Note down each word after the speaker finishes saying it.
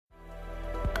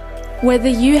Whether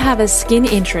you have a skin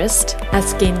interest, a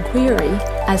skin query,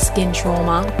 a skin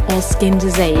trauma, or skin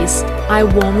disease, I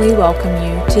warmly welcome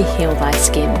you to Heal Thy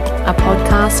Skin, a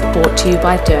podcast brought to you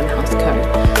by Derm Health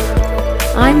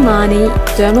Co. I'm Marnie,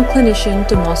 dermal clinician,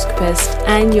 dermoscopist,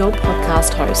 and your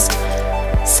podcast host.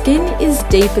 Skin is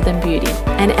deeper than beauty,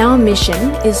 and our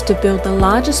mission is to build the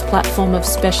largest platform of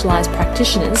specialised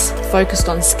practitioners focused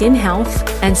on skin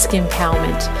health and skin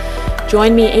empowerment.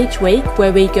 Join me each week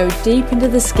where we go deep into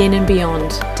the skin and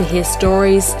beyond to hear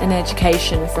stories and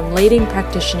education from leading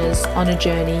practitioners on a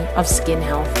journey of skin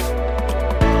health.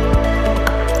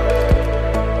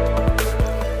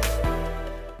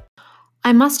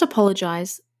 I must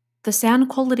apologise. The sound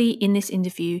quality in this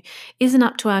interview isn't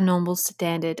up to our normal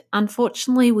standard.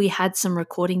 Unfortunately, we had some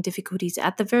recording difficulties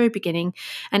at the very beginning,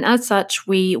 and as such,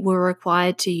 we were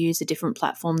required to use a different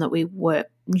platform that we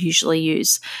usually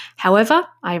use. However,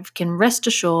 I can rest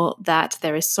assured that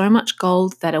there is so much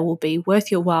gold that it will be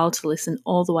worth your while to listen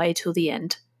all the way till the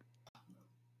end.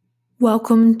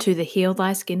 Welcome to the Heal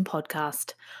Thy Skin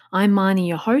podcast. I'm Marnie,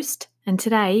 your host, and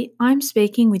today I'm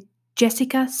speaking with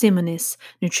Jessica Simonis,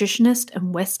 nutritionist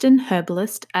and Western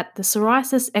herbalist at the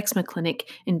Psoriasis Eczema Clinic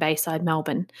in Bayside,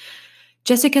 Melbourne.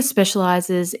 Jessica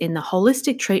specialises in the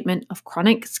holistic treatment of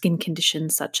chronic skin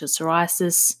conditions such as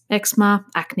psoriasis, eczema,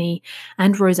 acne,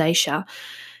 and rosacea.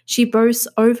 She boasts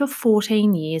over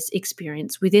 14 years'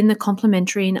 experience within the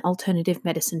complementary and alternative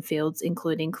medicine fields,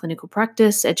 including clinical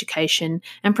practice, education,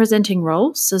 and presenting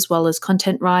roles, as well as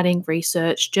content writing,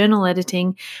 research, journal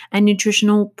editing, and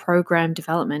nutritional program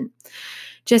development.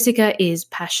 Jessica is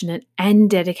passionate and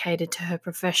dedicated to her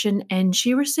profession, and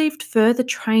she received further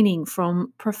training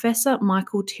from Professor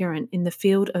Michael Tyrrell in the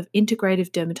field of integrative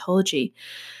dermatology.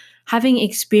 Having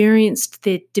experienced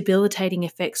the debilitating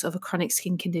effects of a chronic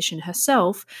skin condition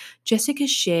herself, Jessica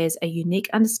shares a unique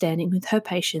understanding with her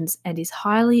patients and is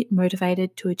highly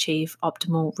motivated to achieve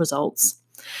optimal results.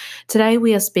 Today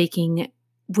we are speaking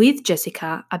with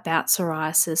Jessica about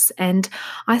psoriasis, and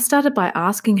I started by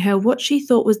asking her what she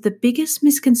thought was the biggest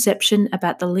misconception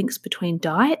about the links between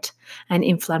diet and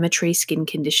inflammatory skin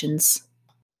conditions.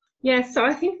 Yeah, so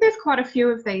I think there's quite a few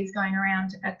of these going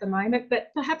around at the moment,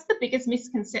 but perhaps the biggest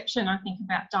misconception I think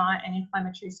about diet and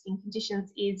inflammatory skin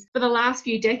conditions is for the last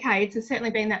few decades has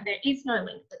certainly been that there is no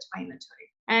link between the two.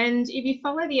 And if you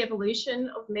follow the evolution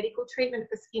of medical treatment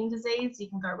for skin disease, you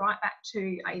can go right back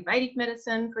to Ayurvedic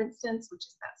medicine, for instance, which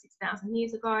is about 6,000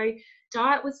 years ago.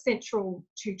 Diet was central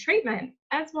to treatment,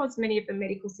 as was many of the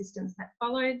medical systems that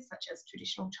followed, such as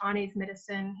traditional Chinese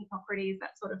medicine, Hippocrates,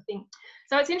 that sort of thing.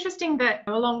 So it's interesting that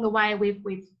along the way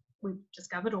we've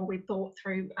discovered, or we've thought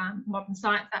through modern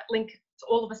science, that link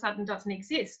all of a sudden doesn't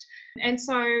exist. And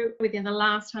so within the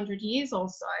last 100 years or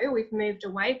so, we've moved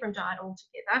away from diet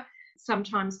altogether,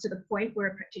 sometimes to the point where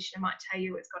a practitioner might tell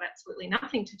you it's got absolutely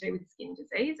nothing to do with skin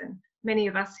disease. And many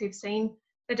of us who've seen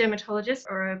a dermatologist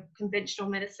or a conventional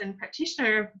medicine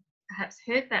practitioner have perhaps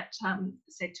heard that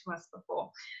said to us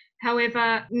before.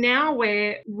 However, now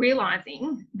we're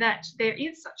realising that there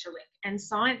is such a link, and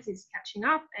science is catching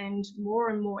up, and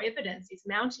more evidence is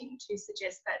mounting to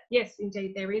suggest that, yes,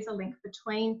 indeed, there is a link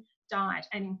between diet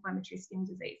and inflammatory skin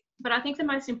disease. But I think the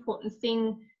most important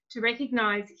thing to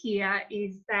recognise here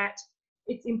is that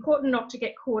it's important not to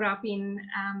get caught up in,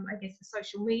 the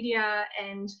social media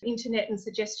and internet and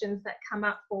suggestions that come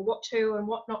up for what to and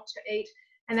what not to eat,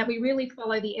 and that we really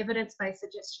follow the evidence-based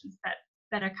suggestions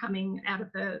that are coming out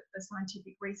of the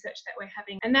scientific research that we're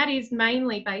having. And that is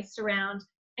mainly based around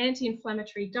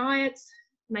anti-inflammatory diets,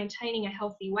 maintaining a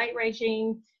healthy weight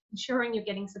regime, ensuring you're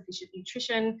getting sufficient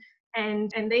nutrition,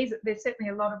 and there's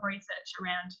certainly a lot of research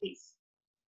around this.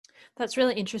 That's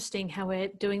really interesting how we're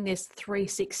doing this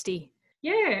 360.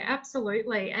 Yeah,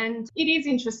 absolutely. And it is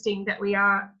interesting that we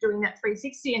are doing that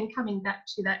 360 and coming back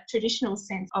to that traditional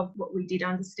sense of what we did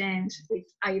understand with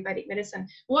Ayurvedic medicine.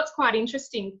 What's quite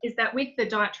interesting is that with the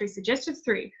dietary suggestions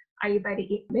through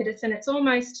Ayurvedic medicine, it's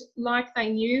almost like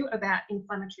they knew about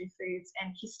inflammatory foods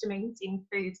and histamines in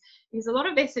foods, because a lot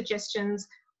of their suggestions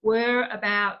were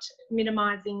about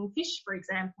minimising fish, for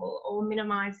example, or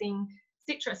minimising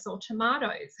citrus or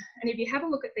tomatoes. And if you have a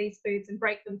look at these foods and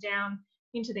break them down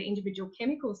into the individual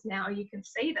chemicals now, you can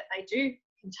see that they do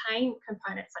contain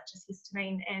components such as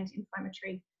histamine and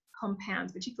inflammatory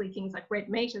compounds, particularly things like red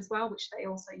meat as well, which they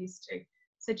also used to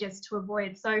suggest to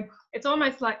avoid. So it's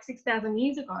almost like 6,000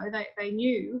 years ago, they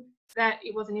knew that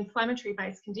it was an inflammatory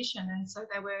based condition, and so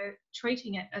they were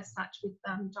treating it as such with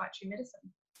dietary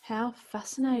medicine. How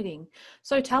fascinating.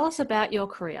 So tell us about your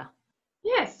career.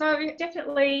 Yeah, so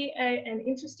definitely an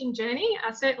interesting journey.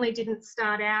 I certainly didn't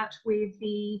start out with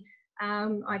the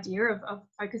idea of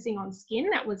focusing on skin.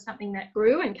 That was something that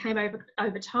grew and came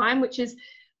over time, which is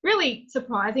really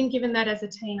surprising given that as a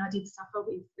teen I did suffer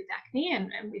with acne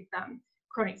and with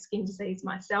chronic skin disease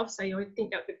myself. So you would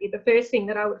think that would be the first thing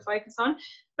that I would focus on.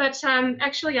 But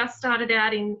actually I started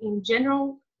out in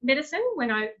general medicine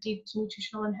when I did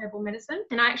nutritional and herbal medicine.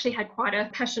 And I actually had quite a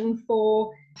passion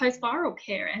for post-viral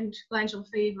care and glandular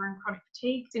fever and chronic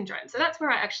fatigue syndrome. So that's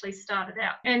where I actually started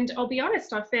out. And I'll be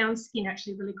honest, I found skin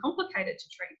actually really complicated to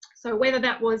treat. So whether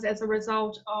that was as a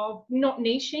result of not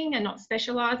niching and not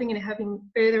specialising and having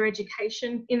further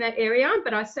education in that area,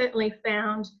 but I certainly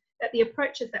found that the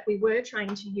approaches that we were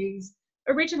trained to use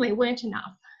originally weren't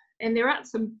enough. And there are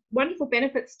some wonderful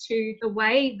benefits to the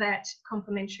way that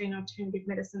complementary and alternative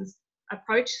medicines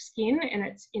approach skin, and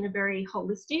it's in a very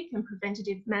holistic and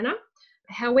preventative manner.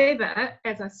 However,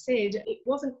 as I said, it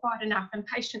wasn't quite enough, and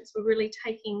patients were really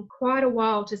taking quite a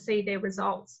while to see their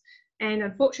results. And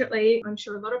unfortunately, I'm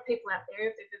sure a lot of people out there,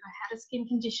 if they've ever had a skin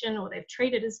condition or they've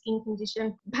treated a skin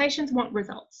condition, patients want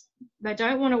results. They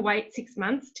don't want to wait 6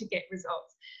 months to get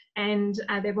results. And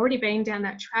they've already been down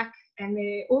that track and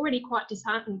they're already quite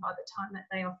disheartened by the time that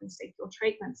they often seek your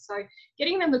treatment. So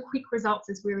getting them the quick results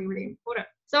is really, really important.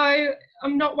 So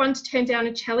I'm not one to turn down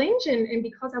a challenge, and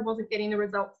because I wasn't getting the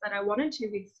results that I wanted to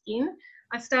with skin,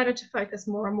 I started to focus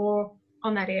more and more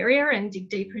on that area and dig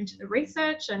deeper into the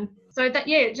research. And so that,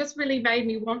 it just really made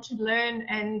me want to learn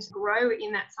and grow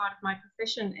in that side of my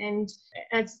profession. And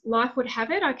as life would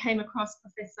have it, I came across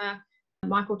Professor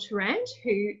Michael Turand,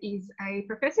 who is a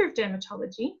professor of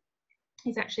dermatology.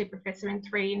 He's actually a professor in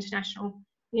 3 international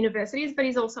universities, but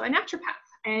he's also a naturopath.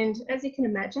 And as you can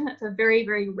imagine, that's a very,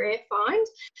 very rare find.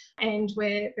 And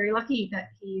we're very lucky that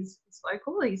he's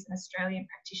local. He's an Australian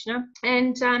practitioner.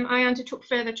 And I undertook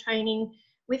further training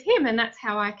with him, and that's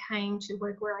how I came to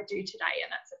work where I do today,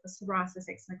 and that's at the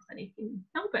Psoriasis Eczema Clinic in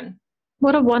Melbourne.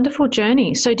 What a wonderful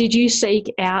journey. So did you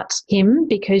seek out him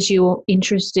because you were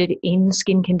interested in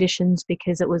skin conditions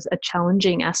because it was a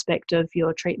challenging aspect of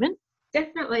your treatment?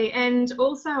 Definitely. And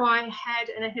also I had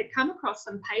come across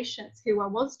some patients who I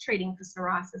was treating for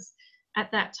psoriasis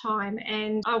at that time.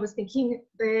 And I was thinking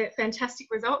the fantastic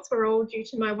results were all due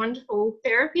to my wonderful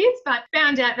therapies, but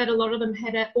found out that a lot of them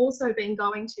had also been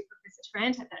going to Professor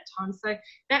Turand at that time. So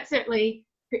that certainly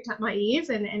pricked up my ears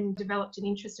and developed an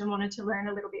interest and wanted to learn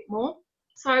a little bit more.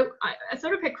 So I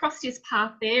sort of had crossed his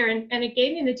path there, and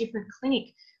again in a different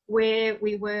clinic where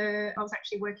I was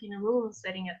actually working in a rural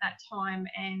setting at that time,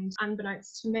 and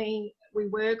unbeknownst to me, we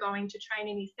were going to train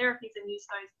in these therapies and use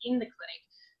those in the clinic.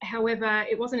 However,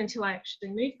 it wasn't until I actually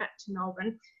moved back to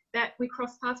Melbourne that we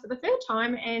crossed paths for the third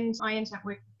time, and I ended up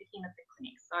working with him at the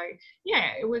clinic.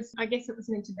 So I guess it was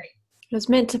meant to be. It was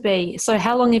meant to be. So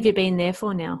how long have you been there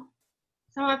for now?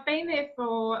 So I've been there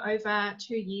for over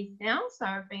 2 years now. So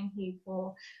I've been here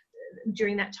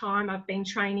during that time, I've been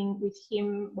training with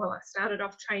him. Well, I started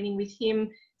off training with him,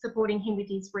 supporting him with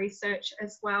his research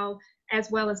as well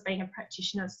as being a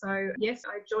practitioner. So yes,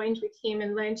 I joined with him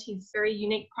and learned his very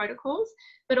unique protocols,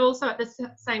 but also at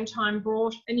the same time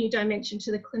brought a new dimension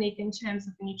to the clinic in terms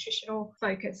of the nutritional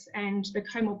focus and the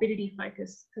comorbidity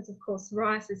focus, because of course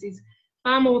psoriasis is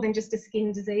far more than just a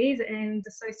skin disease and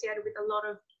associated with a lot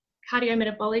of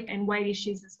cardiometabolic and weight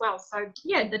issues as well. So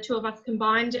the two of us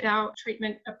combined our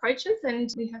treatment approaches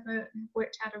and we have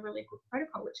worked out a really good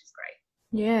protocol, which is great.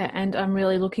 Yeah, and I'm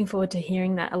really looking forward to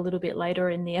hearing that a little bit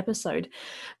later in the episode.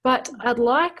 But I'd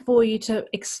like for you to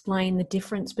explain the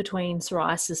difference between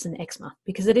psoriasis and eczema,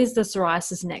 because it is the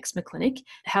Psoriasis and Eczema Clinic.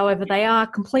 However, they are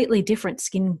completely different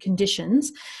skin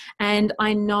conditions. And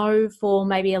I know for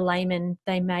maybe a layman,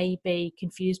 they may be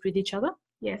confused with each other.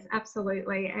 Yes,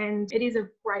 absolutely. And it is a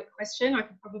great question. I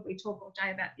could probably talk all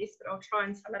day about this, but I'll try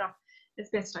and sum it up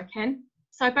as best I can.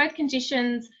 So both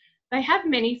conditions, they have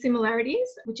many similarities,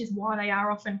 which is why they are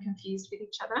often confused with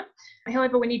each other.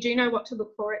 However, when you do know what to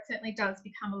look for, it certainly does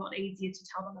become a lot easier to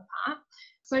tell them apart.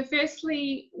 So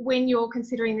firstly, when you're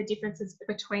considering the differences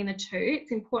between the two,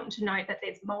 it's important to note that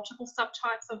there's multiple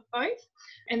subtypes of both,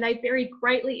 and they vary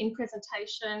greatly in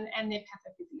presentation and their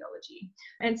pathophysiology.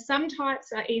 And some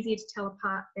types are easier to tell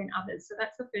apart than others. So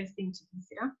that's the first thing to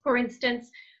consider. For instance,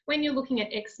 when you're looking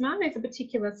at eczema, there's a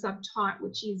particular subtype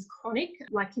which is chronic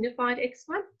lichenified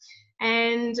eczema.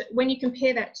 And when you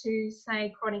compare that to,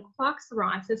 say, chronic plaque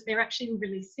psoriasis, they're actually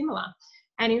really similar.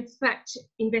 And in fact,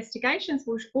 investigations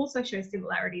will also show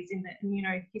similarities in the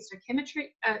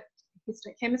immunohistochemistry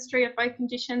of both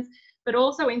conditions, but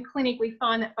also in clinic, we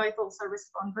find that both also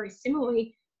respond very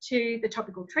similarly to the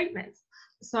topical treatments.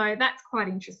 So that's quite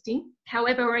interesting.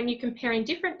 However, when you're comparing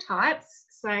different types,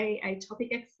 say atopic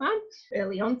eczema,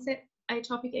 early onset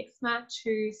atopic eczema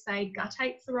to, say,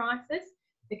 guttate psoriasis,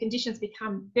 the conditions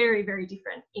become very, very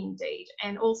different indeed.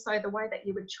 And also the way that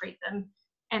you would treat them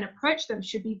and approach them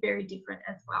should be very different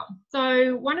as well.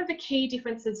 So one of the key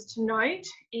differences to note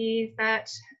is that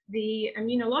the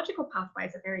immunological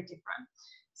pathways are very different.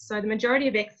 So the majority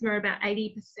of eczema, about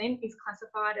 80%, is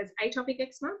classified as atopic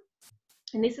eczema.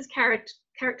 And this is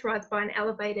characterized by an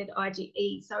elevated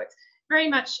IgE. So it's very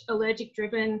much allergic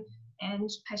driven, and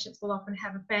patients will often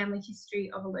have a family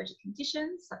history of allergic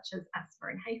conditions such as asthma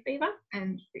and hay fever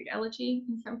and food allergy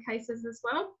in some cases as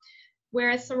well.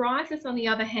 Whereas psoriasis, on the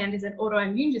other hand, is an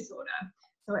autoimmune disorder.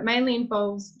 So it mainly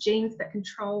involves genes that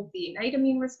control the innate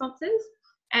immune responses,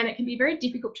 and it can be very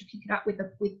difficult to pick it up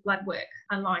with blood work,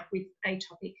 unlike with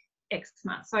atopic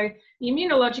eczema. So the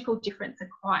immunological difference are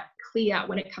quite clear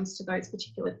when it comes to those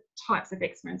particular types of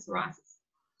eczema and psoriasis.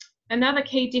 Another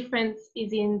key difference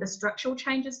is in the structural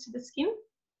changes to the skin.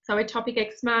 So atopic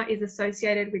eczema is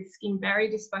associated with skin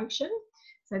barrier dysfunction.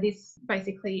 So this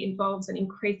basically involves an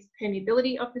increased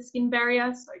permeability of the skin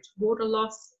barrier, so to water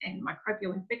loss and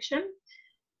microbial infection.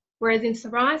 Whereas in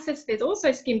psoriasis, there's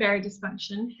also skin barrier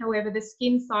dysfunction. However, the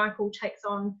skin cycle takes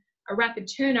on a rapid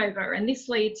turnover, and this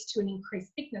leads to an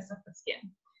increased thickness of the skin.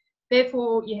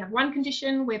 Therefore, you have one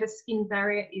condition where the skin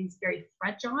barrier is very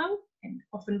fragile and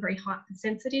often very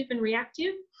hypersensitive and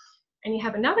reactive. And you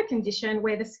have another condition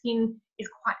where the skin is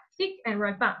quite thick and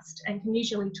robust and can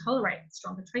usually tolerate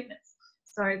stronger treatments.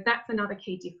 So that's another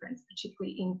key difference,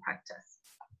 particularly in practice.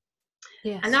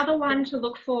 Yes. Another one to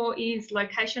look for is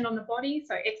location on the body.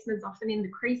 So eczema is often in the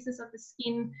creases of the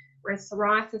skin, whereas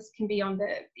psoriasis can be on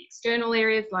the external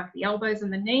areas like the elbows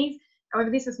and the knees. However,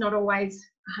 this is not always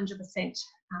 100%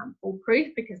 foolproof,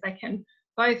 because they can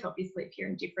both obviously appear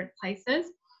in different places.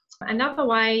 Another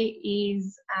way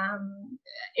is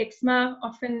eczema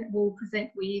often will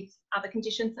present with other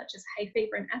conditions such as hay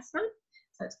fever and asthma.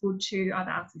 So it's good to either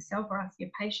ask yourself or ask your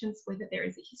patients whether there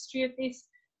is a history of this.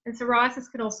 And psoriasis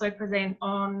can also present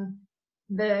in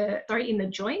the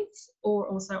joints or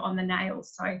also on the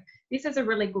nails. So this is a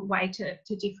really good way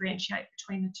to differentiate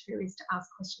between the two, is to ask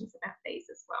questions about these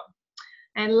as well.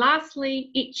 And lastly,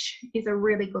 itch is a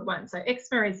really good one. So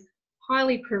eczema is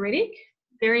highly pruritic,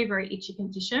 very, very itchy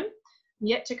condition.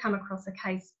 Yet to come across a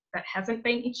case that hasn't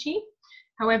been itchy.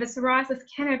 However, psoriasis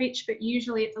can have itch, but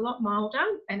usually it's a lot milder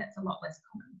and it's a lot less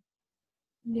common.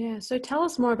 Yeah, so tell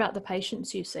us more about the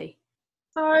patients you see.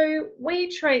 So we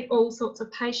treat all sorts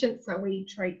of patients. So we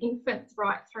treat infants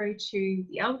right through to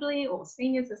the elderly, or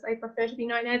seniors as they prefer to be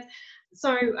known as.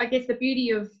 So I guess the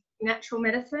beauty of natural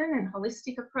medicine and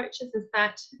holistic approaches is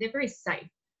that they're very safe.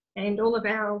 And all of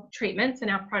our treatments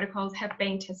and our protocols have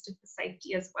been tested for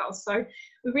safety as well. So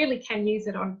we really can use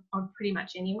it on pretty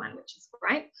much anyone, which is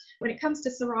great. When it comes to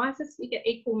psoriasis, we get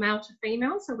equal male to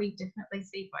female, so we definitely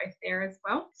see both there as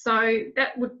well. So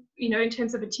that would, in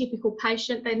terms of a typical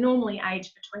patient, they're normally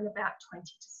aged between about 20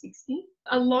 to 60.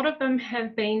 A lot of them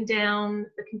have been down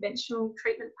the conventional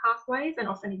treatment pathways and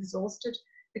often exhausted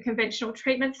the conventional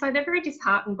treatment, so they're very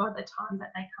disheartened by the time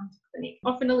that they come to clinic.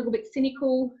 Often a little bit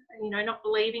cynical, not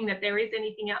believing that there is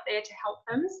anything out there to help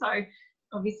them. So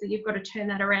obviously you've got to turn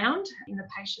that around in the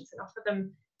patients and offer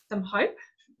them some hope,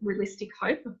 realistic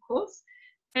hope, of course.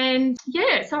 And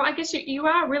yeah, so I guess you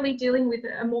are really dealing with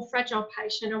a more fragile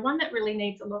patient, and one that really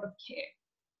needs a lot of care.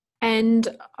 And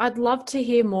I'd love to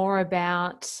hear more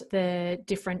about the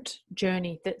different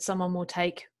journey that someone will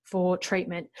take for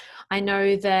treatment. I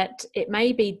know that it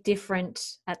may be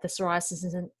different at the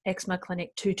psoriasis and eczema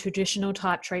clinic to traditional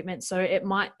type treatment, so it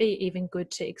might be even good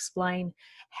to explain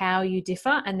how you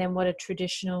differ and then what a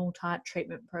traditional type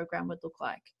treatment program would look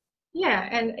like. Yeah,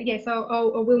 and yes, I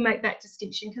will make that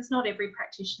distinction, because not every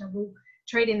practitioner will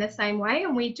treat in the same way,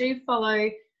 and we do follow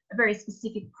a very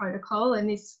specific protocol, and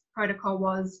this protocol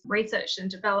was researched and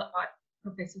developed by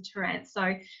Professor Tarrant.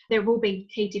 So there will be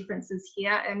key differences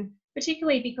here, and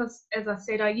particularly because, as I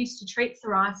said, I used to treat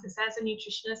psoriasis as a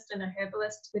nutritionist and a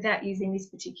herbalist without using this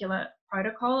particular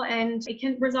protocol, and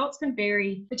results can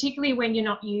vary, particularly when you're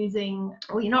not using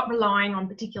or you're not relying on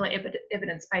particular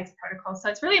evidence-based protocols. So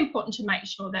it's really important to make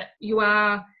sure that you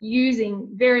are using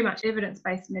very much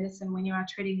evidence-based medicine when you are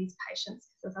treating these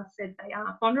patients, because, as I said, they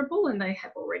are vulnerable and they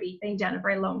have already been down a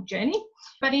very long journey.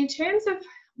 But in terms of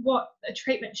what a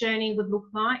treatment journey would look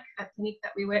like at the clinic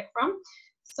that we work from,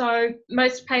 so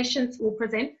most patients will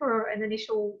present for an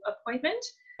initial appointment,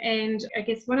 and I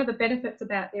guess one of the benefits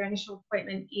about their initial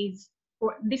appointment is,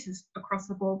 or this is across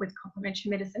the board with complementary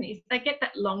medicine, is they get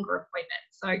that longer appointment.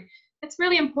 So it's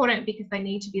really important because they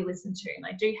need to be listened to, and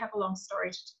they do have a long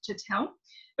story to tell,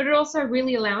 but it also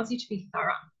really allows you to be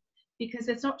thorough, because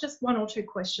there's not just one or two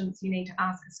questions you need to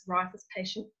ask a psoriasis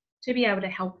patient to be able to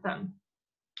help them.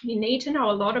 You need to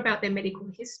know a lot about their medical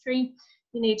history.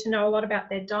 You need to know a lot about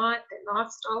their diet, their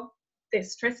lifestyle, their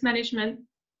stress management,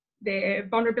 their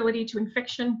vulnerability to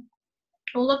infection.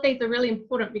 All of these are really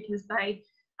important because they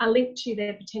are linked to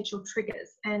their potential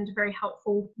triggers and very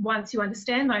helpful once you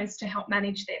understand those to help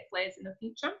manage their flares in the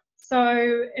future.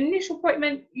 So initial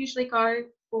appointment usually go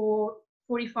for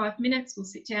 45 minutes. We'll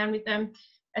sit down with them,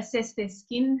 assess their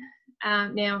skin.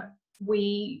 Now,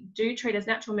 we do treat as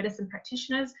natural medicine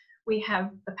practitioners. We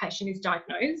have the patient is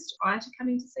diagnosed prior to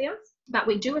coming to see us, but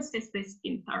we do assess their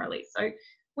skin thoroughly. So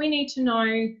we need to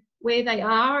know where they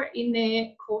are in their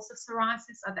course of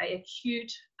psoriasis. Are they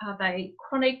acute? Are they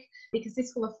chronic? Because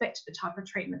this will affect the type of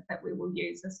treatment that we will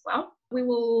use as well. We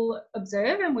will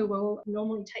observe and we will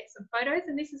normally take some photos.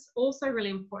 And this is also really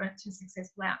important to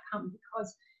successful outcome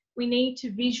because we need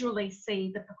to visually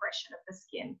see the progression of the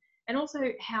skin and also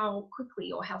how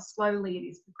quickly or how slowly it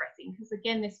is progressing, because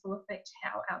again, this will affect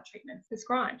how our treatment is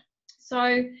prescribed.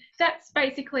 So that's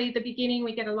basically the beginning.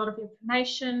 We get a lot of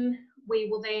information. We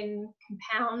will then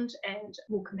compound, and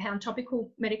we'll compound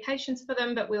topical medications for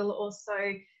them, but we'll also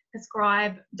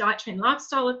prescribe dietary and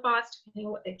lifestyle advice depending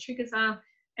on what their triggers are,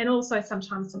 and also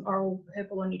sometimes some oral,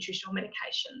 herbal or nutritional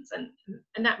medications,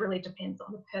 and that really depends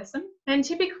on the person. And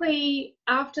typically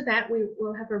after that we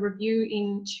will have a review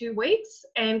in 2 weeks,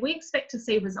 and we expect to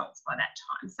see results by that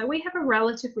time. So we have a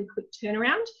relatively quick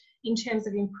turnaround in terms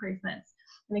of improvements.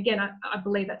 And again, I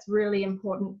believe that's really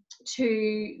important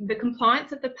to the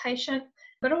compliance of the patient,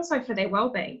 but also for their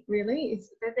well-being, really, is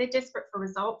that they're desperate for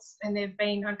results and they've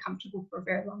been uncomfortable for a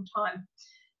very long time.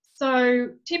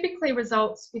 So typically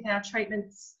results with our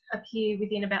treatments appear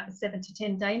within about the 7 to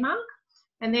 10 day mark,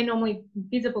 and they're normally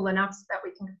visible enough so that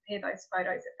we can compare those photos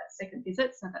at that second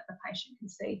visit so that the patient can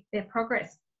see their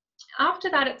progress. After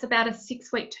that, it's about a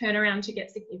 6-week turnaround to get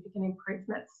significant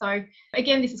improvements. So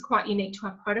again, this is quite unique to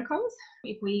our protocols.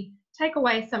 If we take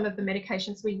away some of the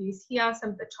medications we use here,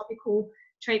 some of the topical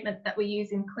treatment that we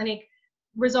use in clinic,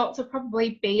 results will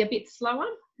probably be a bit slower.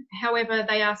 However,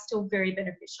 they are still very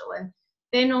beneficial, and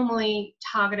they're normally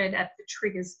targeted at the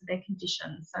triggers for their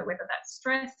condition. So whether that's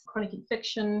stress, chronic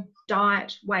infection,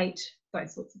 diet, weight,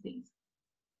 those sorts of things.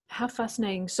 How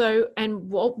fascinating. So, and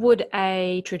what would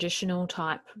a traditional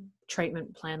type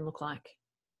treatment plan look like?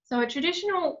 So a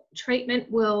traditional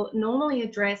treatment will normally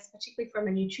address, particularly from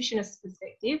a nutritionist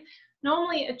perspective,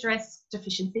 normally address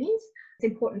deficiencies.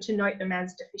 It's important to note them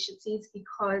as deficiencies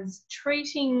because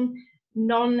treating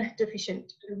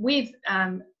non-deficient with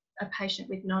a patient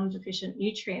with non-deficient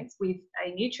nutrients with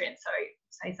a nutrient, so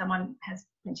say someone has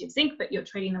plenty of zinc but you're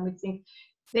treating them with zinc,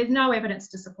 there's no evidence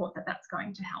to support that that's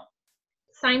going to help.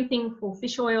 Same thing for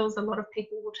fish oils. A lot of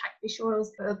people will take fish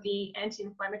oils for the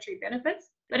anti-inflammatory benefits,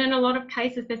 but in a lot of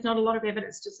cases there's not a lot of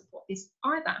evidence to support this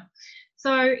either.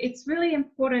 So it's really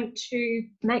important to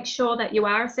make sure that you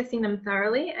are assessing them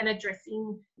thoroughly and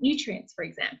addressing nutrients, for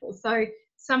example. So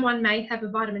someone may have a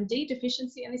vitamin D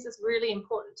deficiency, and this is really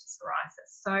important to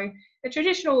psoriasis. So the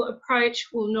traditional approach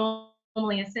will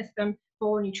normally assess them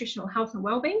for nutritional health and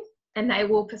wellbeing, and they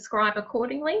will prescribe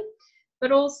accordingly.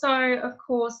 But also, of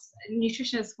course,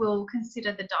 nutritionists will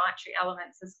consider the dietary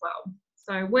elements as well.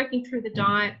 So working through the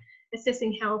diet,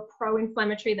 assessing how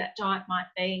pro-inflammatory that diet might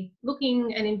be,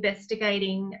 looking and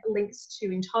investigating links to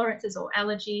intolerances or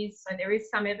allergies. So there is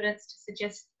some evidence to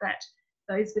suggest that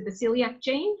those with the celiac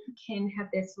gene can have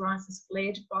their psoriasis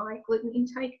flared by gluten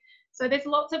intake. So there's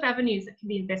lots of avenues that can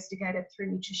be investigated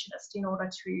through nutritionists in order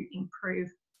to improve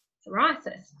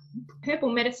psoriasis.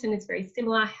 Herbal medicine is very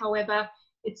similar, however,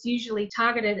 it's usually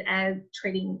targeted at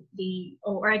treating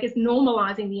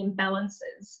normalising the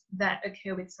imbalances that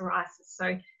occur with psoriasis.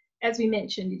 So as we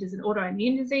mentioned, it is an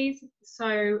autoimmune disease.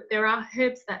 So there are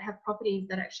herbs that have properties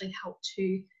that actually help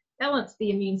to balance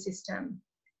the immune system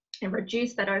and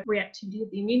reduce that overreactivity of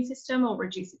the immune system, or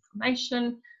reduce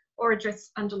inflammation, or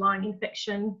address underlying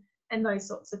infection and those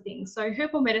sorts of things. So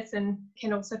herbal medicine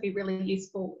can also be really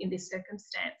useful in this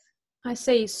circumstance. I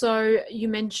see. So you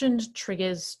mentioned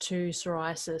triggers to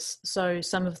psoriasis. So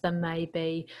some of them may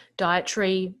be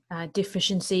dietary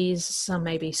deficiencies, some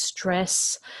may be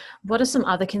stress. What are some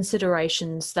other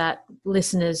considerations that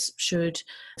listeners should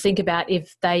think about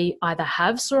if they either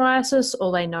have psoriasis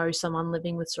or they know someone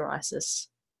living with psoriasis?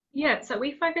 Yeah, so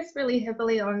we focus really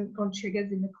heavily on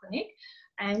triggers in the clinic,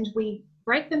 and we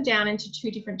break them down into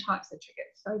 2 different types of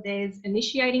triggers. So there's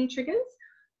initiating triggers,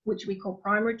 which we call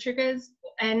primary triggers,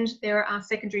 and there are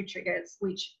secondary triggers,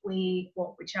 which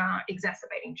are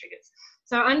exacerbating triggers.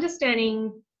 So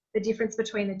understanding the difference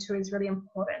between the 2 is really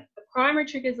important. The primary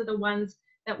triggers are the ones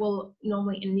that will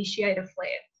normally initiate a flare.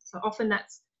 So often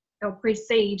they'll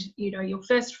precede, your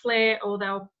first flare, or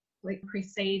they'll typically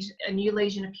precede a new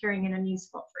lesion appearing in a new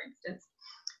spot, for instance.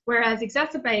 Whereas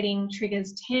exacerbating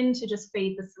triggers tend to just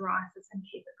feed the psoriasis and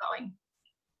keep it going.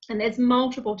 And there's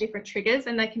multiple different triggers,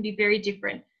 and they can be very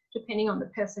different depending on the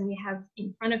person you have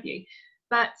in front of you.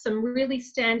 But some really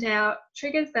standout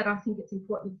triggers that I think it's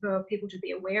important for people to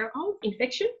be aware of: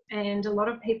 infection. And a lot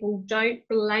of people don't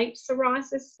relate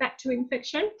psoriasis back to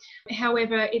infection.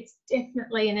 However, it's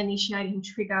definitely an initiating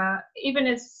trigger. Even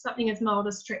as something as mild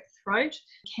as strep throat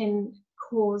can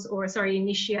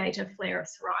initiate a flare of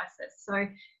psoriasis. So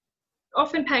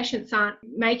often patients aren't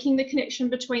making the connection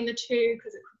between the two,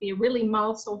 because it could be a really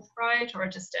mild sore throat or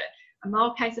just a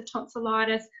mild case of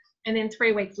tonsillitis, and then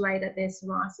 3 weeks later their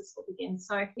psoriasis will begin.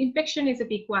 So infection is a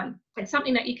big one. It's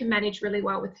something that you can manage really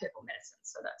well with herbal medicine,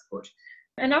 so that's good.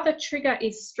 Another trigger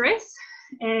is stress,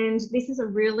 and this is a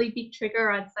really big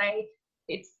trigger. I'd say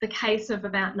it's the case of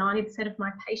about 90% of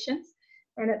my patients.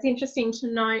 And it's interesting to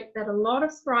note that a lot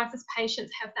of psoriasis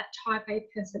patients have that type A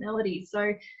personality.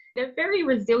 So they're very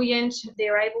resilient.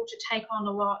 They're able to take on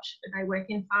a lot. They work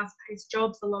in fast-paced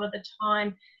jobs a lot of the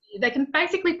time. They can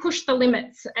basically push the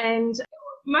limits, and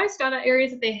most other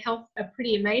areas of their health are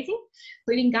pretty amazing,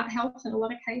 including gut health in a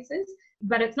lot of cases.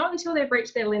 But it's not until they've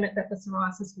reached their limit that the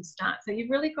psoriasis will start. So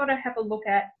you've really got to have a look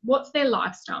at what's their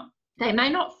lifestyle. They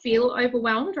may not feel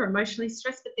overwhelmed or emotionally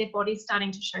stressed, but their body's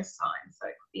starting to show signs. So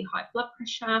it could be high blood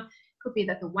pressure, it could be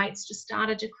that the weight's just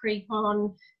started to creep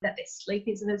on, that their sleep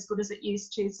isn't as good as it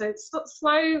used to. So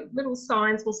slow little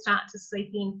signs will start to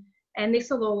seep in, and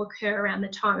this will all occur around the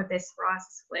time of their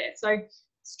psoriasis flare. So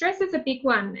stress is a big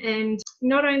one, and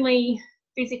not only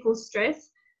physical stress,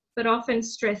 but often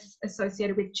stress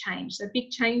associated with change. So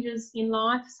big changes in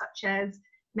life, such as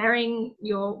marrying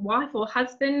your wife or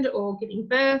husband, or giving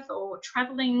birth, or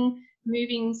travelling,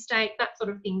 moving state, that sort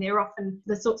of thing. They're often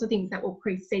the sorts of things that will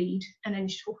precede an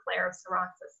initial flare of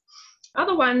psoriasis.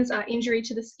 Other ones are injury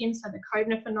to the skin, so the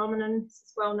Koebner phenomenon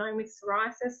is well known with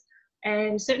psoriasis,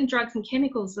 and certain drugs and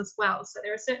chemicals as well. So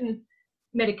there are certain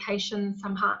medications,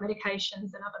 some heart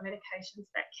medications and other medications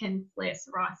that can flare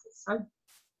psoriasis. So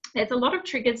there's a lot of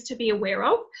triggers to be aware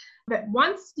of, but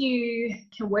once you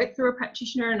can work through a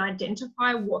practitioner and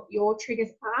identify what your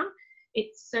triggers are, it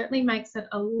certainly makes it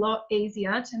a lot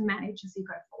easier to manage as you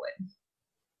go forward.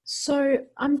 So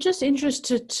I'm just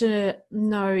interested to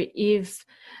know if,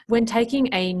 when taking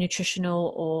a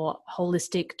nutritional or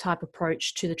holistic type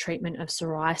approach to the treatment of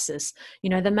psoriasis,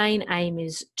 the main aim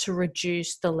is to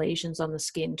reduce the lesions on the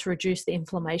skin, to reduce the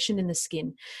inflammation in the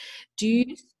skin. Do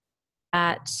you see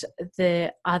that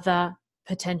the other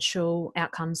potential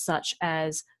outcomes, such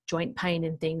as joint pain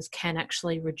and things, can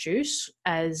actually reduce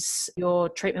as your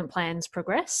treatment plans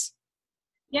progress?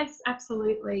 Yes,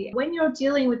 absolutely. When you're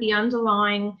dealing with the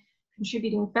underlying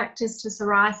contributing factors to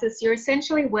psoriasis, you're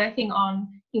essentially working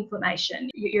on inflammation.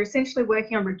 You're essentially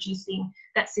working on reducing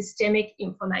that systemic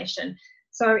inflammation.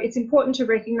 So it's important to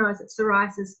recognise that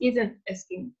psoriasis isn't a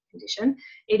skin condition.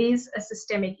 It is a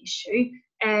systemic issue,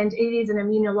 and it is an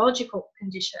immunological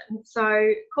condition.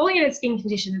 So calling it a skin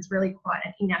condition is really quite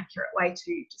an inaccurate way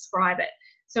to describe it.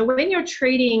 So when you're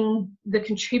treating the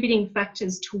contributing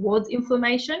factors towards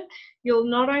inflammation, you'll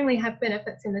not only have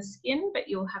benefits in the skin, but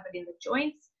you'll have it in the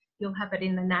joints, you'll have it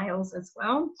in the nails as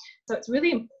well. So it's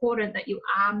really important that you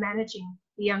are managing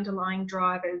the underlying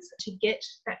drivers to get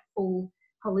that full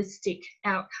holistic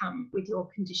outcome with your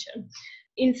condition.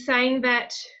 In saying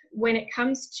that, when it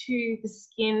comes to the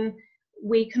skin,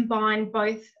 we combine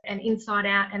both an inside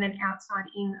out and an outside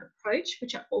in approach,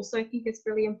 which I also think is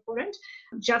really important.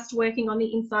 Just working on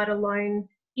the inside alone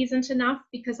isn't enough,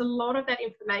 because a lot of that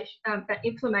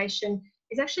inflammation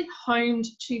is actually homed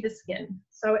to the skin.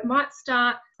 So it might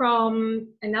start from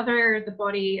another area of the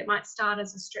body, it might start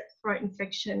as a strep throat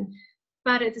infection,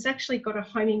 but it's actually got a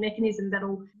homing mechanism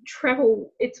that'll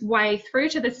travel its way through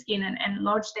to the skin and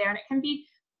lodge there, and it can be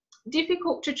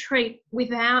difficult to treat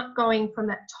without going from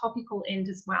that topical end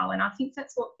as well. And I think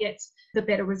that's what gets the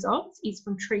better results, is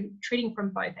from treating from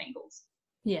both angles.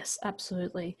 Yes,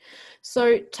 absolutely.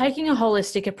 So taking a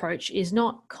holistic approach is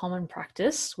not common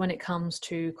practice when it comes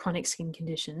to chronic skin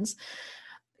conditions.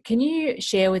 Can you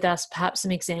share with us perhaps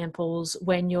some examples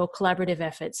when your collaborative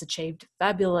efforts achieved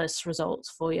fabulous results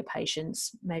for your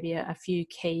patients, maybe a few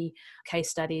key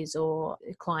case studies or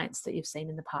clients that you've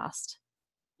seen in the past?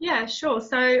 Yeah, sure.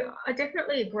 So I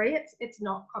definitely agree. It's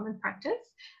not common practice,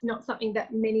 not something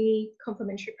that many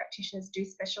complementary practitioners do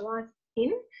specialise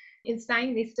in. In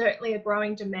saying this, certainly a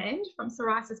growing demand from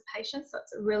psoriasis patients, so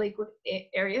it's a really good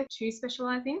area to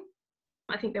specialise in.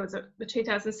 I think there was a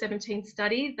 2017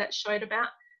 study that showed about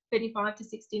 35 to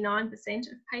 69%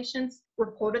 of patients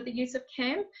reported the use of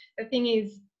CAM. The thing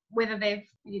is, whether they've,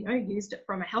 used it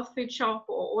from a health food shop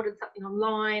or ordered something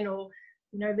online or,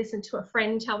 listened to a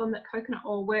friend tell them that coconut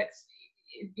oil works.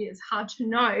 It's hard to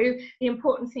know. The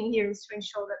important thing here is to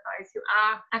ensure that those who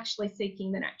are actually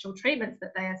seeking the natural treatments,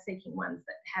 that they are seeking ones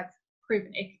that have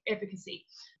proven efficacy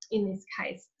in this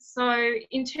case. So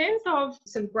in terms of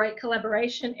some great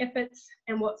collaboration efforts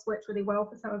and what's worked really well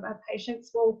for some of our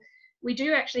patients, well, we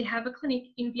do actually have a clinic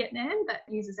in Vietnam that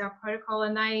uses our protocol,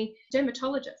 and they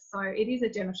dermatologists. So it is a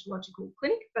dermatological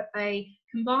clinic, but they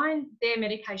combine their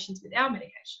medications with our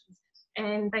medications.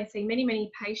 And they see many,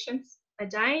 many patients a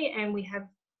day, and we have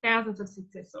thousands of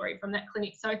success stories from that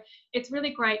clinic. So it's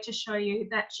really great to show you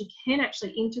that you can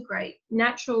actually integrate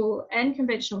natural and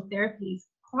conventional therapies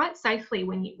quite safely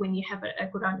when you have a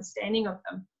good understanding of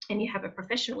them and you have a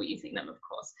professional using them, of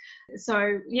course.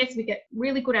 So yes, we get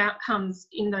really good outcomes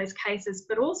in those cases,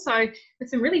 but also with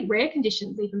some really rare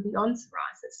conditions, even beyond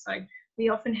psoriasis. So we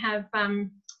often have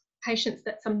patients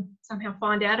that somehow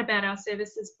find out about our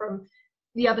services from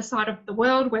the other side of the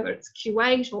world, whether it's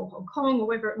Kuwait or Hong Kong or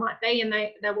wherever it might be, and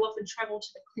they will often travel to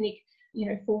the clinic,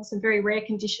 for some very rare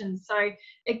conditions. So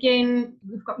again,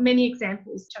 we've got many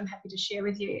examples which I'm happy to share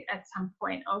with you at some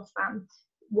point of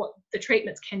what the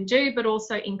treatments can do, but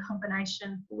also in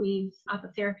combination with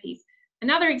other therapies.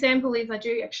 Another example is I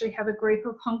do actually have a group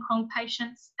of Hong Kong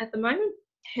patients at the moment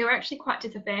who are actually quite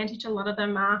disadvantaged. A lot of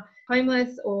them are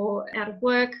homeless or out of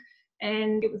work,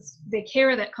 and it was their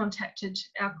carer that contacted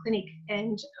our clinic,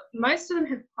 and most of them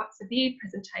have quite severe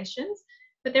presentations,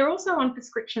 but they're also on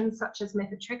prescriptions such as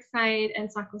methotrexate and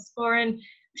cyclosporin,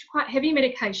 which are quite heavy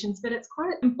medications, but it's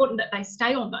quite important that they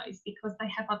stay on those because they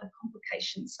have other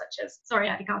complications such as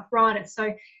psoriatic arthritis.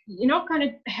 So you're not going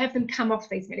to have them come off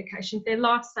these medications. They're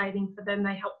life-saving for them.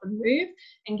 They help them move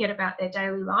and get about their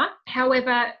daily life.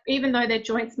 However, even though their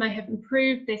joints may have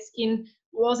improved, their skin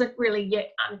wasn't really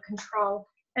yet under control.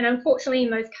 And unfortunately,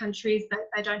 in those countries,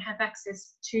 they don't have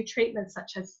access to treatments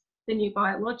such as the new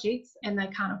biologics, and they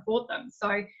can't afford them.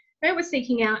 So they were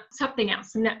seeking out something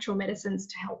else, some natural medicines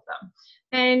to help them.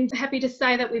 And happy to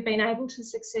say that we've been able to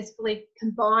successfully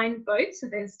combine both. So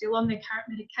they're still on their current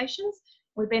medications.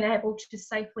 We've been able to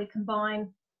safely combine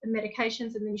the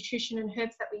medications and the nutrition and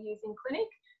herbs that we use in clinic,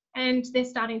 and they're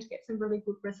starting to get some really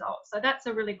good results. So that's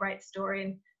a really great story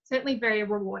and certainly very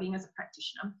rewarding as a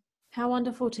practitioner. How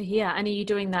wonderful to hear. And are you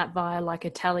doing that via like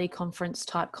a teleconference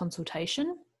type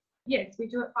consultation? Yes, we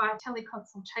do it via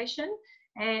teleconsultation,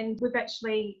 and we've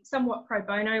actually somewhat pro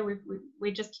bono.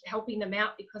 We're just helping them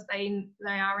out because they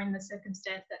are in the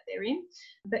circumstance that they're in.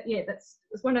 But yeah, that's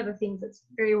one of the things that's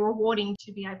very rewarding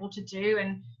to be able to do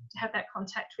and to have that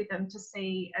contact with them to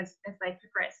see as they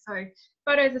progress. So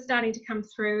photos are starting to come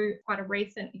through, quite a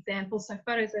recent example. So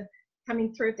photos are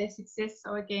coming through of their success.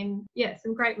 So again, yeah,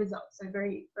 some great results. So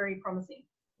very, very promising.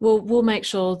 We'll make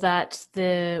sure that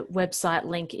the website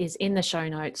link is in the show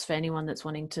notes for anyone that's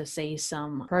wanting to see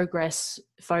some progress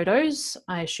photos.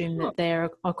 I assume that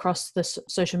they're across the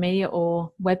social media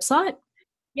or website.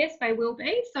 Yes, they will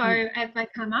be. So as they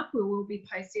come up, we will be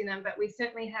posting them, but we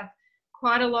certainly have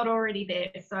quite a lot already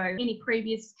there. So any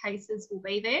previous cases will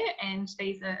be there, and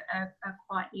these are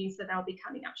quite new, so they'll be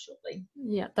coming up shortly.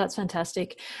 Yeah, that's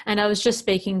fantastic. And I was just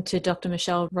speaking to Dr.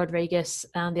 Michelle Rodriguez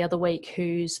the other week,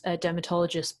 who's a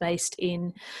dermatologist based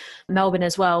in Melbourne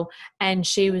as well. And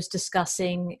she was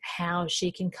discussing how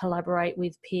she can collaborate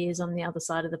with peers on the other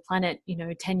side of the planet.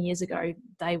 10 years ago,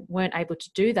 they weren't able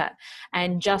to do that.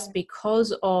 And just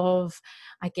because of,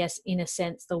 I guess, in a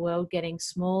sense, the world getting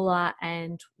smaller,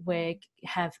 and we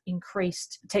have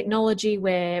increased technology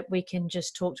where we can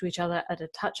just talk to each other at a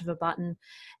touch of a button,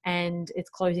 and it's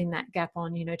closing that gap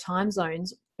on, time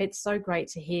zones. It's so great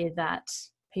to hear that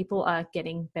people are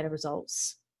getting better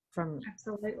results from.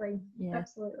 Absolutely. Yeah.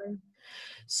 Absolutely.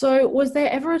 So was there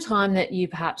ever a time that you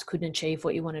perhaps couldn't achieve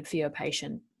what you wanted for your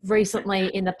patient recently,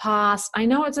 in the past? I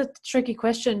know it's a tricky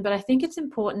question, but I think it's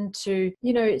important to,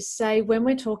 say when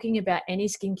we're talking about any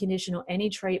skin condition or any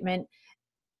treatment,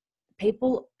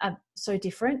 people are so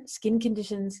different. Skin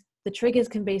conditions, the triggers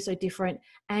can be so different.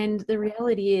 And the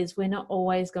reality is we're not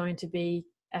always going to be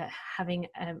having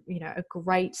a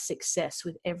great success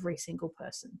with every single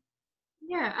person.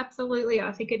 Yeah, absolutely. I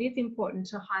think it is important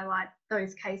to highlight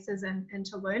those cases and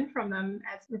to learn from them,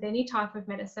 as with any type of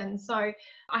medicine. So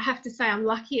I have to say I'm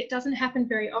lucky. It doesn't happen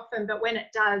very often, but when it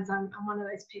does, I'm one of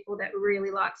those people that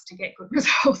really likes to get good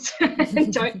results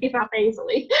and don't give up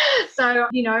easily. So,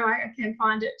 I can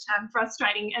find it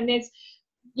frustrating. And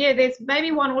there's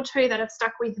maybe one or two that have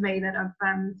stuck with me that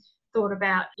I've thought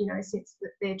about, since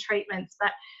their treatments.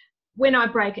 But when I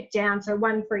break it down, so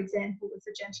one, for example, was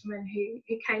a gentleman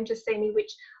who came to see me,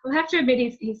 which I'll have to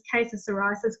admit his case of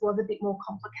psoriasis was a bit more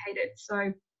complicated.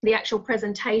 So the actual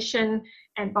presentation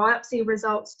and biopsy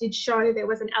results did show there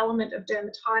was an element of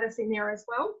dermatitis in there as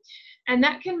well. And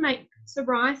that can make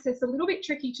psoriasis a little bit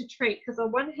tricky to treat, because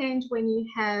on one hand, when you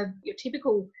have your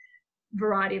typical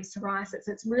variety of psoriasis,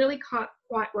 it's really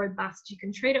quite robust. You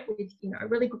can treat it with, a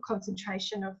really good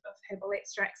concentration of herbal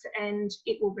extracts, and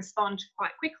it will respond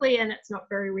quite quickly, and it's not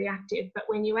very reactive. But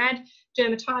when you add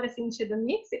dermatitis into the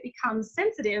mix, it becomes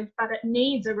sensitive, but it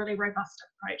needs a really robust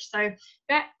approach. So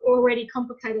that already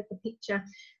complicated the picture.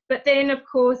 But then, of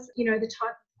course, the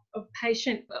type of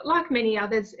patient, like many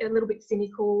others, a little bit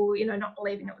cynical, not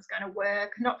believing it was going to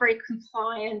work, not very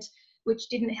compliant, which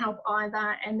didn't help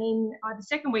either. And then by the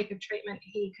second week of treatment,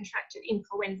 he contracted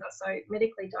influenza, so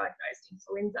medically diagnosed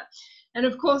influenza. And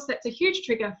of course, that's a huge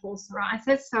trigger for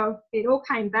psoriasis. So it all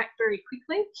came back very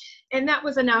quickly. And that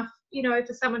was enough,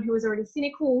 for someone who was already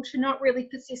cynical to not really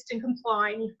persist and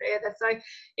comply any further. So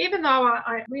even though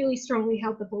I really strongly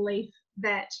held the belief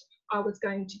that I was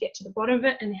going to get to the bottom of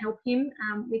it and help him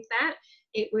with that,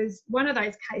 it was one of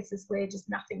those cases where just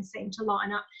nothing seemed to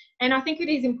line up. And I think it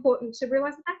is important to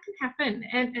realise that can happen,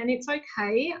 and it's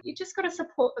okay. You just got to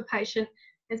support the patient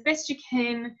as best you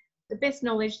can, the best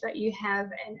knowledge that you have,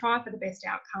 and try for the best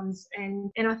outcomes.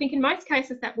 And I think in most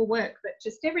cases that will work, but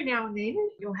just every now and then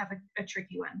you'll have a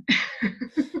tricky one.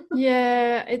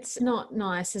 Yeah, it's not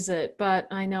nice, is it? But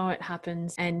I know it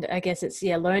happens, and I guess it's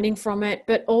learning from it,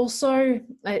 but also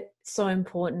it's so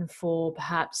important for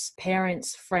perhaps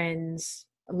parents, friends,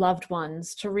 loved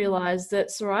ones to realize that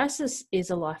psoriasis is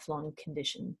a lifelong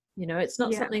condition. It's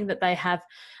not something that they have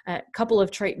a couple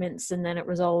of treatments and then it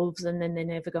resolves and then they're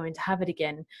never going to have it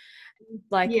again.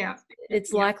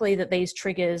 It's likely that these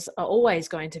triggers are always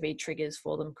going to be triggers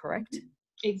for them, correct?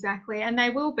 Exactly, and they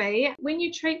will be. When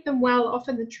you treat them well,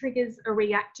 often the triggers are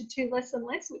reacted to less and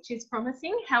less, which is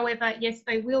promising. However, yes,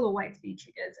 they will always be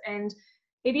triggers, and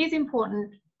it is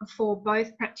important for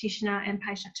both practitioner and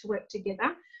patient to work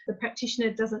together. The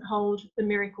practitioner doesn't hold the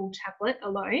miracle tablet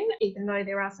alone, even though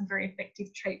there are some very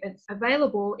effective treatments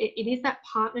available. It is that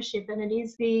partnership, and it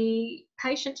is the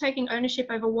patient taking ownership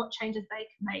over what changes they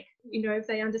can make. If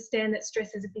they understand that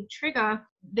stress is a big trigger,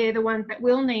 they're the ones that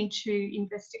will need to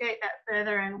investigate that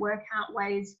further and work out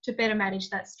ways to better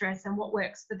manage that stress and what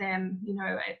works for them.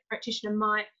 A practitioner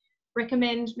might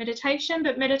recommend meditation,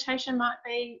 but meditation might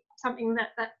be something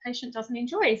that patient doesn't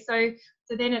enjoy. So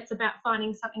then it's about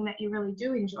finding something that you really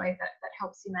do enjoy that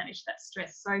helps you manage that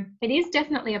stress. So it is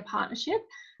definitely a partnership,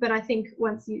 but I think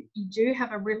once you do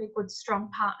have a really good,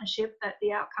 strong partnership, that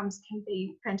the outcomes can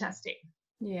be fantastic.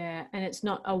 Yeah, and it's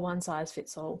not a one size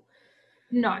fits all.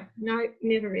 No,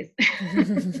 never is.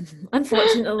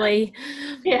 Unfortunately.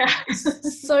 Yeah.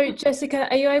 So, Jessica,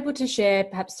 are you able to share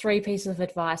perhaps 3 pieces of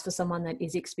advice for someone that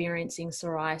is experiencing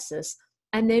psoriasis,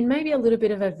 and then maybe a little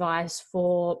bit of advice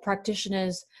for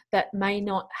practitioners that may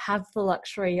not have the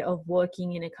luxury of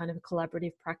working in a kind of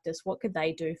collaborative practice? What could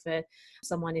they do for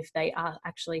someone if they are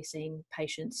actually seeing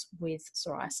patients with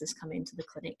psoriasis come into the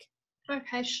clinic?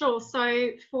 Okay, sure. So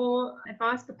for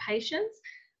advice for patients,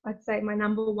 I'd say my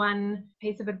number one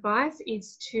piece of advice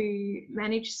is to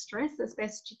manage stress as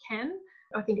best you can.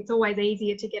 I think it's always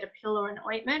easier to get a pill or an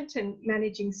ointment, and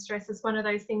managing stress is one of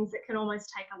those things that can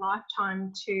almost take a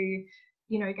lifetime to,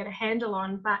 get a handle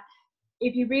on. But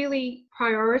if you really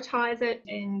prioritize it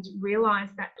and realize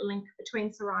that link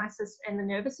between psoriasis and the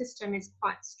nervous system is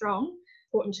quite strong,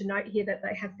 important to note here that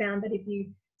they have found that if you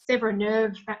sever a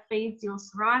nerve that feeds your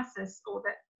psoriasis or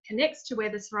that connects to where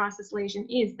the psoriasis lesion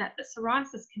is, that the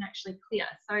psoriasis can actually clear.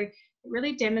 So it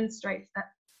really demonstrates that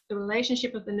the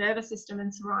relationship of the nervous system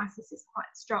and psoriasis is quite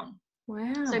strong.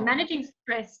 Wow. So managing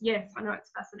stress, yes, I know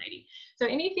it's fascinating. So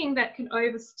anything that can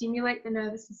overstimulate the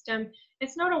nervous system,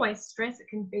 it's not always stress. It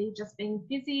can be just being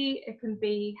busy. It can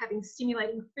be having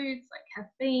stimulating foods like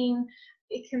caffeine.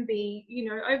 It can be,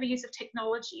 overuse of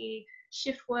technology,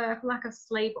 shift work, lack of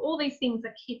sleep, all these things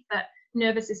that keep that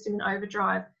nervous system in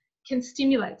overdrive can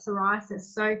stimulate psoriasis.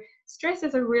 So stress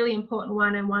is a really important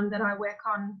one, and one that I work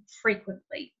on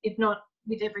frequently, if not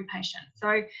with every patient.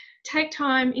 So take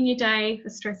time in your day for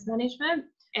stress management,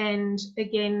 and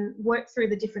again, work through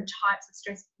the different types of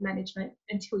stress management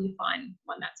until you find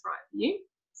one that's right for you.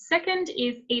 Second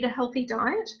is eat a healthy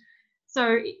diet.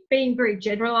 So being very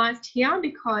generalized here,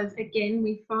 because again,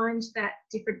 we find that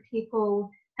different people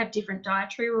have different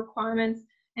dietary requirements.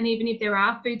 And even if there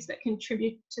are foods that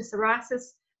contribute to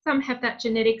psoriasis, some have that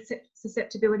genetic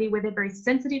susceptibility where they're very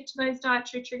sensitive to those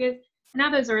dietary triggers, and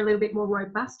others are a little bit more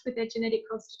robust with their genetic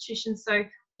constitution. So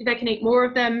they can eat more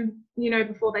of them,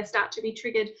 before they start to be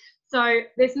triggered. So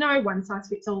there's no one size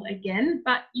fits all again,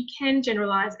 but you can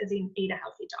generalize as in eat a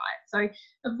healthy diet. So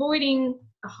avoiding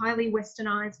the highly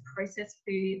westernized processed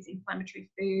foods, inflammatory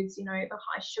foods, the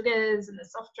high sugars and the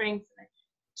soft drinks and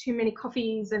too many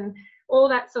coffees and all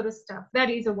that sort of stuff. That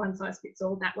is a one size fits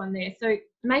all, that one there. So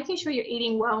making sure you're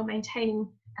eating well, maintaining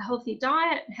a healthy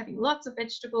diet, having lots of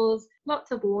vegetables,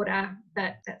 lots of water,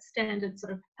 that standard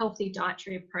sort of healthy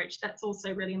dietary approach, that's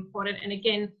also really important. And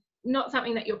again, not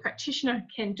something that your practitioner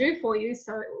can do for you,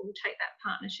 so it will take that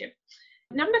partnership.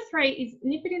 Number 3 is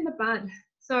nip it in the bud.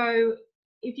 So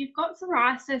if you've got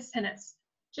psoriasis and it's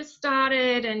just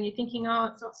started and you're thinking,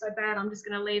 oh, it's not so bad, I'm just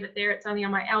going to leave it there, it's only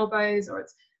on my elbows or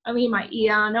it's only in my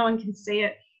ear, no one can see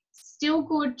it, still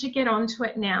good to get onto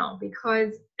it now,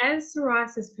 because as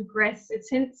psoriasis progresses,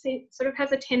 it sort of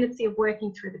has a tendency of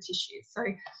working through the tissue. So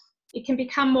it can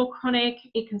become more chronic,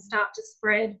 it can start to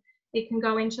spread, it can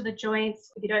go into the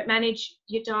joints. If you don't manage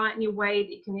your diet and your weight,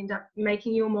 it can end up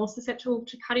making you more susceptible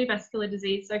to cardiovascular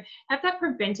disease. So have that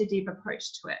preventative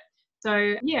approach to it.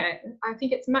 So yeah, I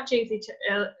think it's much easier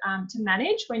to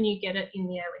manage when you get it in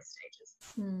the early stages.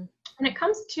 When it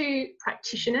comes to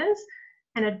practitioners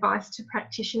and advice to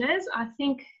practitioners, I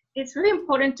think it's really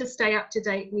important to stay up to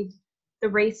date with the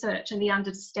research and the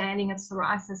understanding of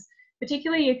psoriasis,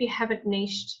 particularly if you haven't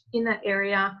niched in that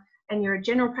area and you're a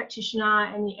general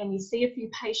practitioner and you see a few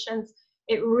patients.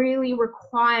 It really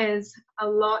requires a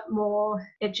lot more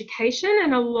education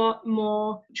and a lot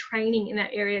more training in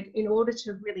that area in order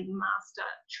to really master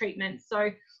treatment.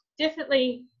 So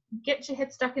definitely get your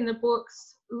head stuck in the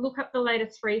books, look up the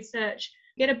latest research,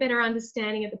 get a better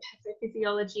understanding of the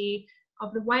pathophysiology,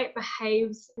 of the way it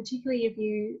behaves, particularly if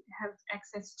you have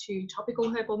access to topical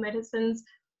herbal medicines.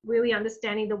 Really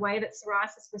understanding the way that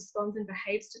psoriasis responds and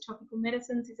behaves to topical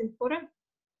medicines is important.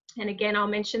 And again, I'll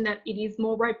mention that it is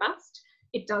more robust.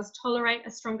 It does tolerate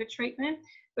a stronger treatment,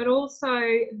 but also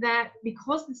that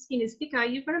because the skin is thicker,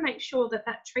 you've got to make sure that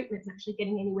that treatment is actually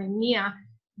getting anywhere near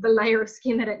the layer of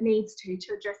skin that it needs to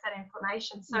address that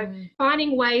inflammation. So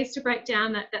finding ways to break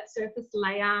down that surface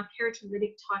layer,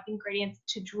 keratolytic type ingredients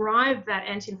to drive that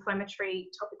anti-inflammatory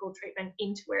topical treatment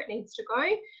into where it needs to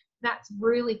go, that's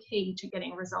really key to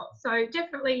getting results. So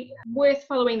definitely worth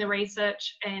following the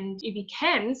research, and if you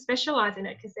can, specialise in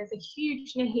it, because there's a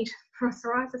huge need for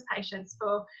psoriasis patients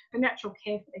for natural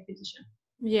care for their condition.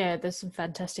 Yeah, there's some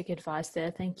fantastic advice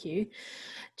there. Thank you.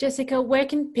 Jessica, where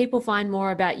can people find more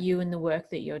about you and the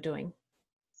work that you're doing?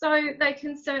 So they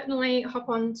can certainly hop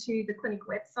onto the clinic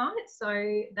website.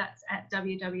 So that's at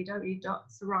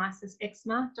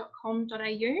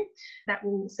www.psoriasiseczma.com.au. That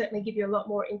will certainly give you a lot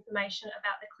more information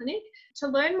about the clinic. To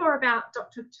learn more about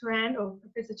Dr. Turrant or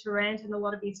Professor Turrant and a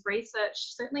lot of his research,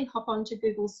 certainly hop onto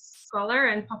Google Scholar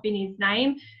and pop in his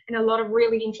name, and a lot of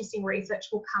really interesting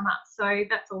research will come up. So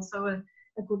that's also a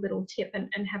good little tip, and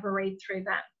have a read through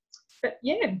that. But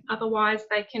yeah, otherwise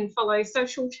they can follow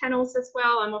social channels as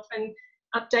well. I'm often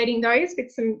updating those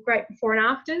with some great before and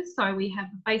afters. So we have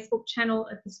a Facebook channel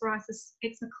at the Psoriasis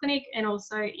Eczema Clinic and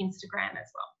also Instagram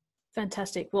as well.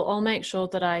 Fantastic. Well, I'll make sure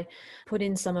that I put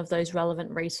in some of those relevant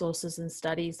resources and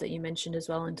studies that you mentioned as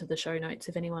well into the show notes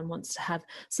if anyone wants to have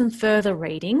some further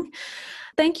reading.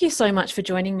 Thank you so much for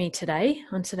joining me today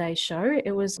on today's show.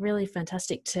 It was really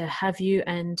fantastic to have you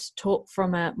and talk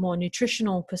from a more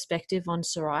nutritional perspective on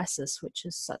psoriasis, which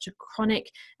is such a chronic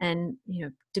and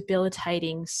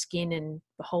debilitating skin and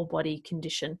whole body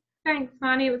condition. Thanks,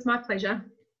 Marnie. It was my pleasure.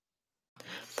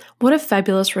 What a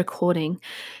fabulous recording.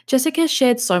 Jessica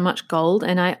shared so much gold,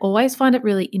 and I always find it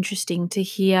really interesting to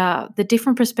hear the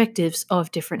different perspectives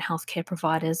of different healthcare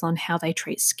providers on how they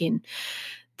treat skin.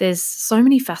 There's so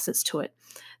many facets to it.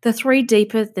 The 3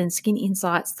 deeper than skin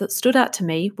insights that stood out to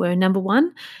me were, number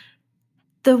 1,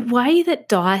 the way that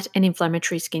diet and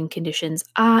inflammatory skin conditions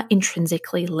are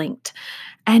intrinsically linked.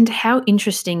 And how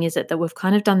interesting is it that we've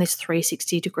kind of done this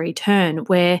 360-degree turn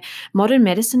where modern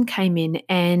medicine came in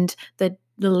and the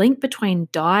link between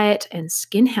diet and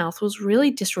skin health was really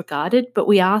disregarded, but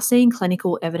we are seeing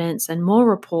clinical evidence and more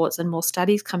reports and more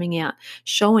studies coming out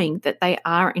showing that they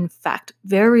are in fact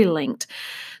very linked.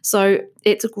 So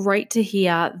it's great to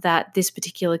hear that this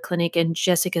particular clinic and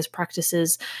Jessica's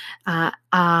practices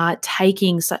are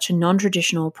taking such a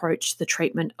non-traditional approach to the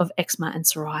treatment of eczema and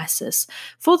psoriasis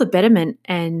for the betterment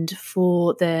and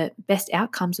for the best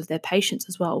outcomes of their patients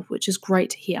as well, which is great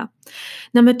to hear.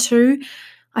 Number 2,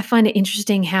 I find it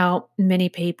interesting how many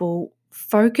people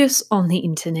focus on the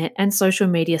internet and social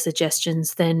media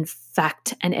suggestions than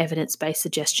fact and evidence-based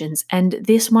suggestions. And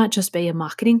this might just be a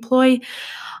marketing ploy.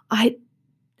 I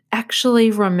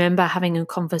actually remember having a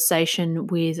conversation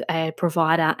with a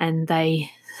provider, and they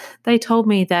told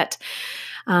me that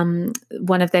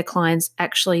one of their clients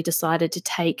actually decided to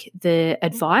take the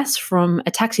advice from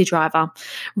a taxi driver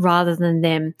rather than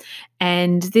them.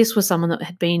 And this was someone that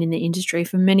had been in the industry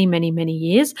for many, many, many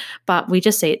years, but we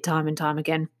just see it time and time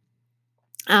again.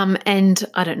 And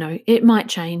I don't know, it might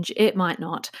change, it might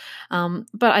not.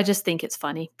 But I just think it's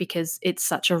funny because it's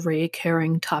such a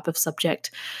reoccurring type of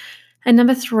subject. And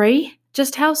number 3,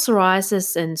 just how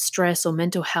psoriasis and stress or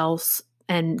mental health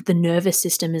and the nervous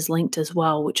system is linked as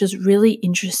well, which is really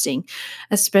interesting,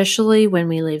 especially when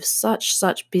we live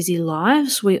such busy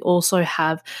lives. We also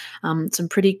have some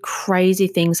pretty crazy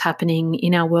things happening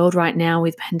in our world right now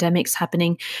with pandemics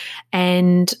happening.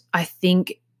 And I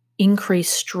think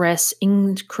increased stress,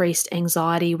 increased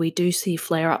anxiety, we do see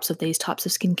flare-ups of these types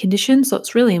of skin conditions. So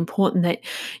it's really important that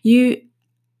you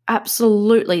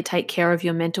absolutely take care of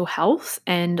your mental health.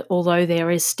 And although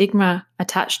there is stigma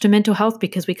attached to mental health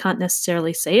because we can't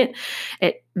necessarily see it,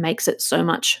 it makes it so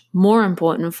much more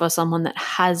important for someone that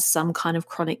has some kind of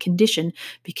chronic condition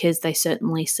because they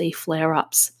certainly see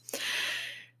flare-ups.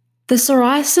 The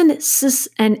Psoriasis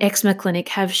and Eczema Clinic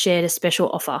have shared a special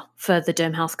offer for the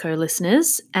Derm Health Co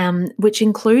listeners, which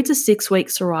includes a 6-week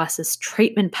psoriasis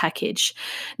treatment package.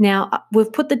 Now,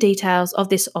 we've put the details of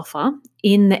this offer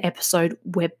in the episode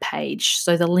webpage,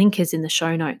 so the link is in the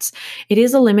show notes. It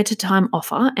is a limited time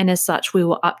offer, and as such, we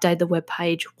will update the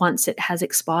webpage once it has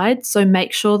expired, so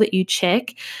make sure that you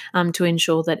check to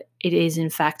ensure that it is in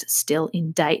fact still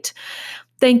in date.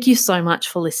 Thank you so much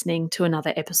for listening to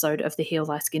another episode of the Heal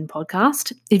Thy Skin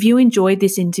podcast. If you enjoyed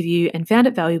this interview and found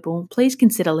it valuable, please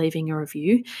consider leaving a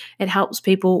review. It helps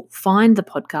people find the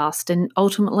podcast, and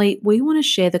ultimately, we want to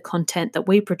share the content that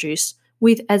we produce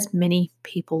with as many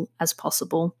people as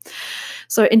possible.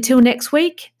 So until next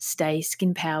week, stay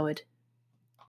skin powered.